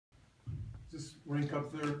Just rank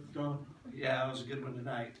up there, Don? Yeah, it was a good one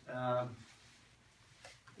tonight.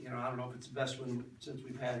 You know, I don't know if it's the best one since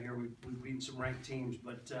we've had here. We've beaten some ranked teams,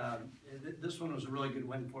 but this one was a really good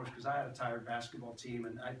win for us because I had a tired basketball team,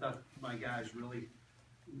 and I thought my guys really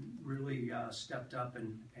stepped up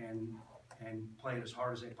and played as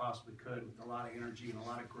hard as they possibly could with a lot of energy and a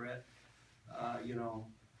lot of grit. You know,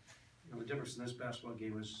 the difference in this basketball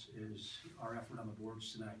game is our effort on the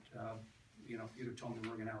boards tonight. You know, if you'd have told me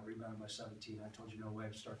we're going to out-rebound by 17, I told you no way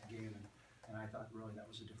to start the game, and I thought really that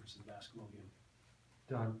was the difference in the basketball game.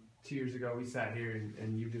 Don, 2 years ago we sat here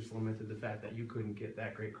and you just lamented the fact that you couldn't get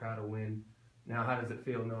that great crowd a win. Now, how does it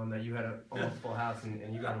feel knowing that you had a almost full house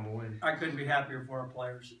and you got them a win? I couldn't be happier for our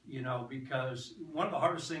players, you know, because one of the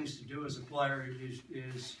hardest things to do as a player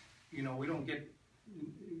is you know, we don't get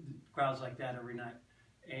crowds like that every night.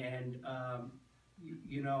 And,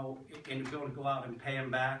 you know, and to be able to go out and pay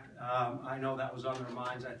them back, I know that was on their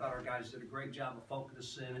minds. I thought our guys did a great job of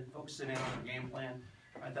focusing in on their game plan.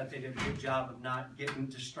 I thought they did a good job of not getting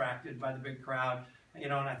distracted by the big crowd, you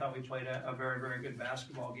know, and I thought we played a very, very good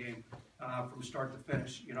basketball game from start to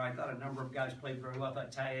finish. You know, I thought a number of guys played very well. I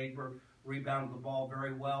thought Ty Egbert rebounded the ball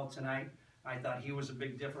very well tonight. I thought he was a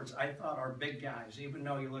big difference. I thought our big guys, even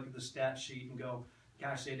though you look at the stat sheet and go,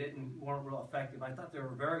 gosh, they weren't real effective. I thought they were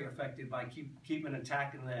very effective by keeping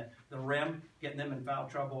attacking the rim, getting them in foul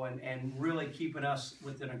trouble, and really keeping us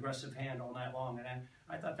with an aggressive hand all night long. And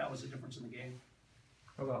I thought that was the difference in the game.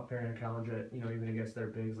 How about Perry and Callender, you know, even against their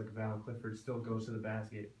bigs like Val and Clifford, still goes to the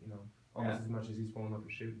basket, you know, almost as much as he's pulling up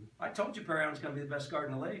and shooting. I told you Perry was going to be the best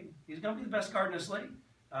guard in the league. He's going to be the best guard in this league.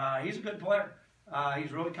 He's a good player.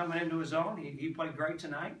 He's really coming into his own. He played great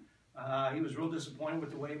tonight. He was real disappointed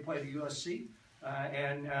with the way he played at USC.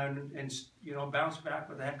 And you know, bounced back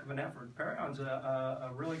with a heck of an effort. Perion's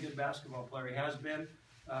a really good basketball player. He has been.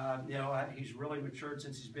 You know, he's really matured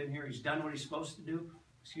since he's been here. He's done what he's supposed to do.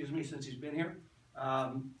 Since he's been here.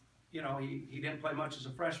 You know, he didn't play much as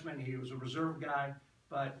a freshman. He was a reserve guy,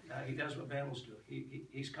 but he does what Vandals do.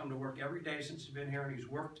 He's come to work every day since he's been here, and he's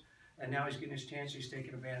worked. And now he's getting his chance. He's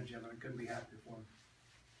taking advantage of it. I couldn't be happier for him.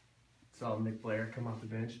 Saw Nick Blair come off the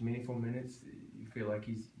bench, meaningful minutes. You feel like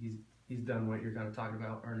he's done what you're kind of talking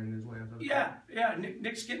about, earning his way up. Yeah.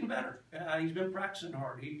 Nick's getting better. He's been practicing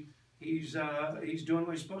hard. He's doing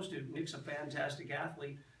what he's supposed to. Nick's a fantastic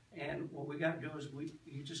athlete, and what we got to do is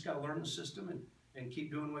you just got to learn the system and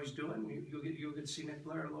keep doing what he's doing. You'll get to see Nick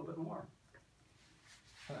Blair a little bit more.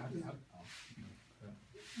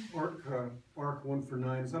 Arc 1 for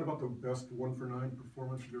 9. Is that about the best 1 for 9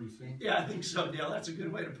 performance you've ever seen? Yeah, I think so, Dale. That's a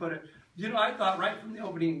good way to put it. You know, I thought right from the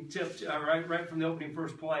opening tip, right from the opening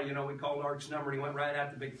first play, you know, we called Arc's number and he went right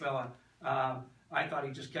at the big fella. I thought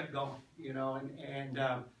he just kept going, you know, and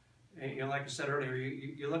you know, like I said earlier,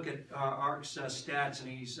 you look at Arc's stats and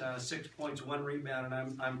he's 6 points, 1 rebound,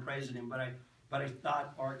 and I'm praising him, but I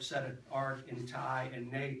thought Arc and Ty and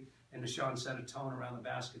Nate and Deshaun set a tone around the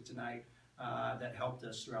basket tonight that helped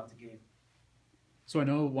us throughout the game. So I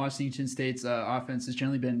know Washington State's offense has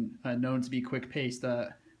generally been known to be quick-paced.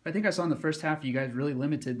 I think I saw in the first half you guys really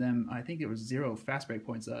limited them. I think it was 0 fast break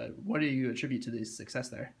points. What do you attribute to the success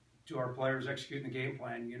there? To our players executing the game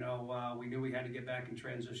plan. You know, we knew we had to get back in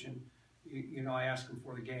transition. You know, I asked them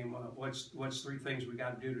before the game, what's 3 things we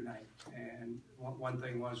got to do tonight? And one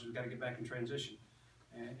thing was we got to get back in transition.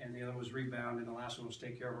 And the other was rebound, and the last one was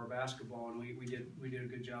take care of our basketball, and we did a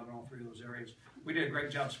good job in all 3 of those areas. We did a great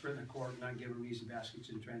job sprinting the court and not giving them easy baskets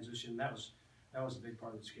in transition. That was a big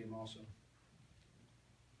part of this game also.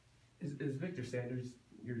 Is Victor Sanders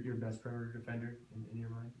your best perimeter defender in your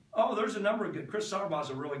mind? Oh, there's a number of good. Chris Sarbaugh's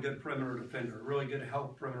a really good perimeter defender, a really good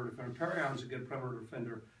help perimeter defender. Perion's a good perimeter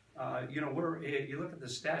defender. You know, you look at the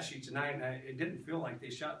stat sheet tonight, and it didn't feel like they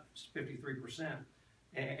shot 53%.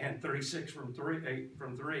 And 36 from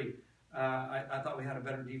three. I thought we had a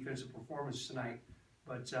better defensive performance tonight.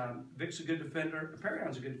 But Vic's a good defender.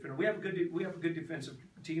 Perion's a good defender. We have a good defensive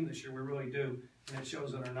team this year. We really do, and it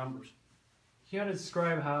shows in our numbers. Can you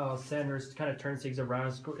describe how Sanders kind of turns things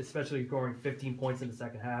around, especially scoring 15 points in the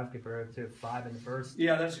second half compared to 5 in the first?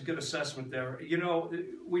 Yeah, that's a good assessment there. You know,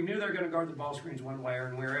 we knew they were going to guard the ball screens one way,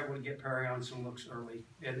 and we were able to get Perion some looks early.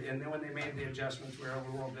 And then when they made the adjustments, we were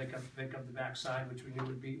able to pick up the backside, which we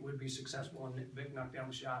knew would be successful, and Vic knocked down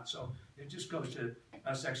the shot. So it just goes to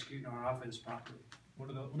us executing our offense properly. What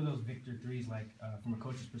are those Victor threes like from a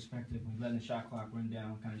coach's perspective? When letting the shot clock run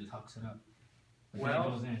down, kind of just hucks it up. But well,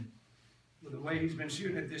 it goes in. The way he's been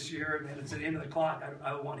shooting it this year, and it's at the end of the clock,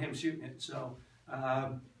 I want him shooting it. So,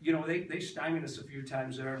 you know, they stymied us a few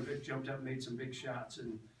times there, and Vic jumped up and made some big shots.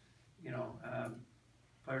 And, you know,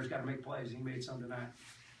 players got to make plays. He made some tonight.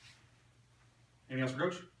 Anything else for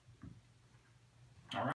Coach?